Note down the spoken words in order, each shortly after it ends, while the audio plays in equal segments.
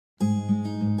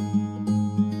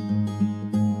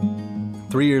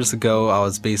3 years ago, I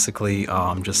was basically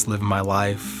just living my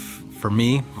life. For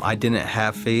me, I didn't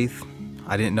have faith.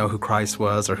 I didn't know who Christ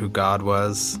was or who God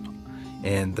was.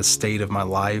 And the state of my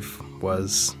life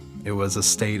was a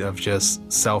state of just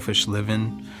selfish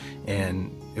living,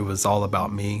 and it was all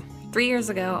about me. 3 years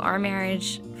ago, our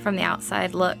marriage from the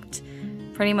outside looked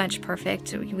pretty much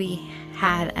perfect. We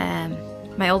had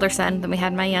my older son, then we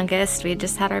had my youngest. We had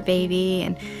just had our baby,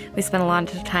 and we spent a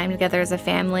lot of time together as a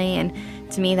family, and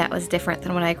to me that was different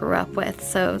than what I grew up with.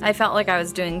 So I felt like I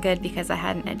was doing good because I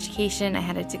had an education, I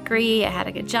had a degree, I had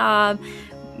a good job.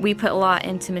 We put a lot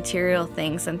into material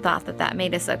things and thought that that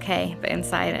made us okay, but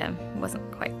inside it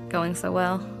wasn't quite going so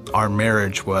well. Our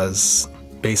marriage was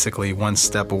basically one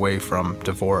step away from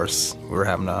divorce. We were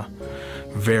having a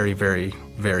very, very,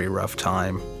 very rough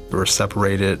time. We were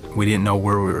separated. We didn't know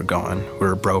where we were going. We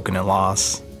were broken and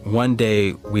lost. One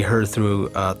day, we heard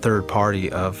through a third party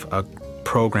of a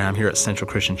program here at Central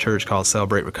Christian Church called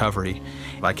Celebrate Recovery.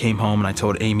 I came home and I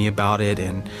told Amy about it,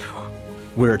 and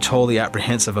we were totally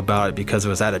apprehensive about it because it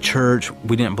was at a church.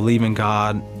 We didn't believe in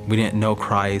God. We didn't know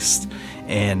Christ.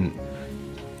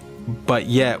 But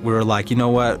yet we were like, you know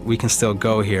what? We can still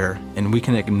go here, and we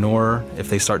can ignore if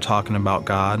they start talking about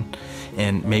God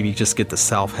and maybe just get the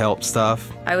self-help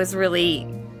stuff. I was really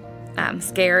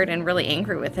scared and really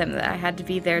angry with him that I had to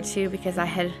be there too, because I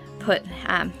had put,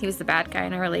 he was the bad guy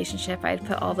in our relationship. I had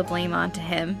put all the blame onto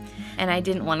him, and I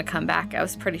didn't want to come back. I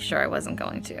was pretty sure I wasn't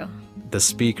going to. The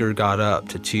speaker got up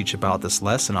to teach about this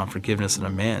lesson on forgiveness and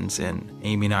amends, and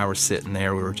Amy and I were sitting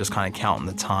there. We were just kind of counting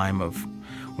the time of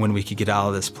when we could get out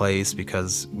of this place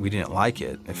because we didn't like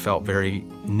it. It felt very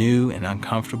new and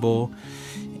uncomfortable,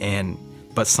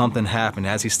 but something happened.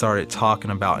 As he started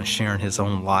talking about and sharing his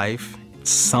own life,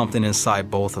 something inside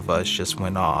both of us just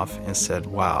went off and said,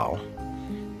 wow,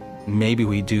 maybe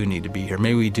we do need to be here.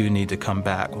 Maybe we do need to come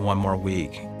back one more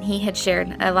week. He had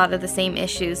shared a lot of the same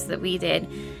issues that we did,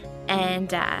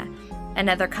 and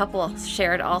another couple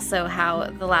shared also how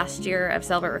the last year of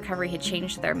Celebrate Recovery had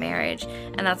changed their marriage,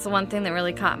 and that's the one thing that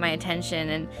really caught my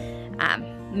attention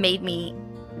and made me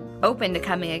open to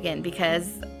coming again,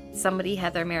 because somebody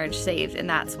had their marriage saved, and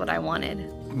that's what I wanted.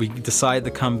 We decided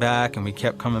to come back, and we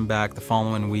kept coming back the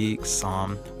following weeks.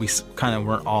 We kind of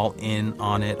weren't all in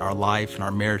on it. Our life and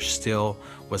our marriage still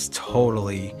was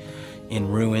totally in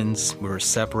ruins. We were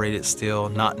separated still,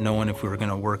 not knowing if we were going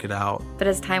to work it out. But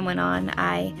as time went on,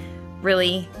 I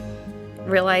really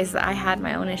realized that I had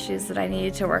my own issues that I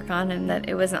needed to work on, and that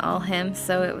it wasn't all him,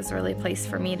 so it was really a place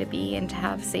for me to be and to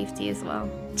have safety as well.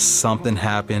 Something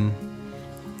happened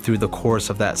through the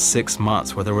course of that 6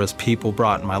 months where there was people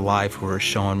brought in my life who were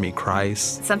showing me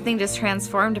Christ. Something just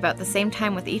transformed about the same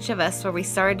time with each of us, where we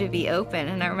started to be open.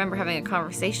 And I remember having a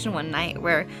conversation one night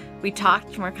where we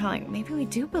talked and we're kind of like, maybe we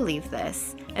do believe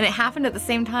this. And it happened at the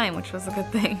same time, which was a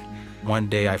good thing. One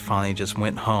day I finally just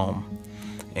went home,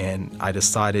 and I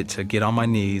decided to get on my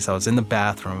knees. I was in the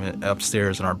bathroom,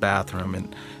 upstairs in our bathroom,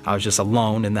 and I was just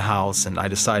alone in the house, and I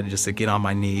decided just to get on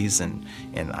my knees, and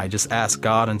I just asked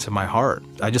God into my heart.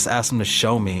 I just asked him to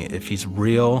show me if he's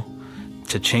real,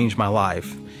 to change my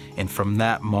life. And from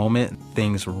that moment,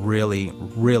 things really,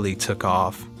 really took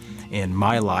off in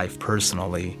my life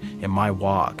personally, in my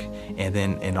walk, and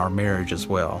then in our marriage as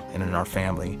well, and in our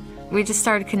family. We just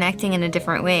started connecting in a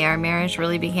different way. Our marriage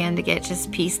really began to get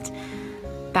just pieced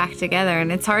back together,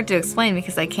 and it's hard to explain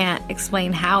because I can't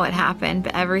explain how it happened,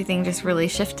 but everything just really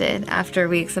shifted after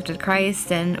we accepted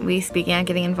Christ and we began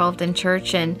getting involved in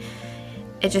church, and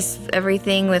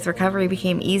everything with recovery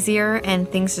became easier, and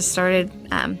things just started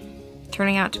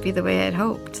turning out to be the way I'd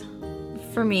hoped.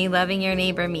 For me, loving your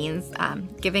neighbor means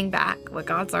giving back what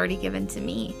God's already given to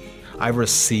me. I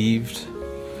received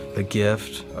the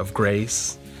gift of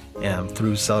grace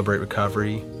through Celebrate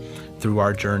Recovery, through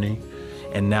our journey.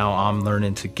 And now I'm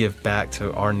learning to give back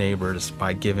to our neighbors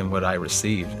by giving what I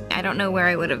received. I don't know where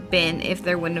I would have been if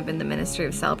there wouldn't have been the ministry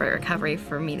of Celebrate Recovery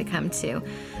for me to come to.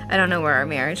 I don't know where our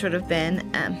marriage would have been.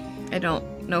 I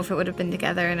don't know if it would have been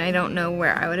together, and I don't know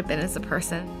where I would have been as a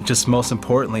person. Just most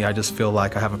importantly, I just feel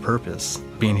like I have a purpose,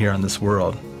 being here in this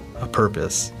world, a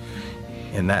purpose.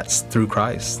 And that's through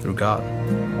Christ, through God.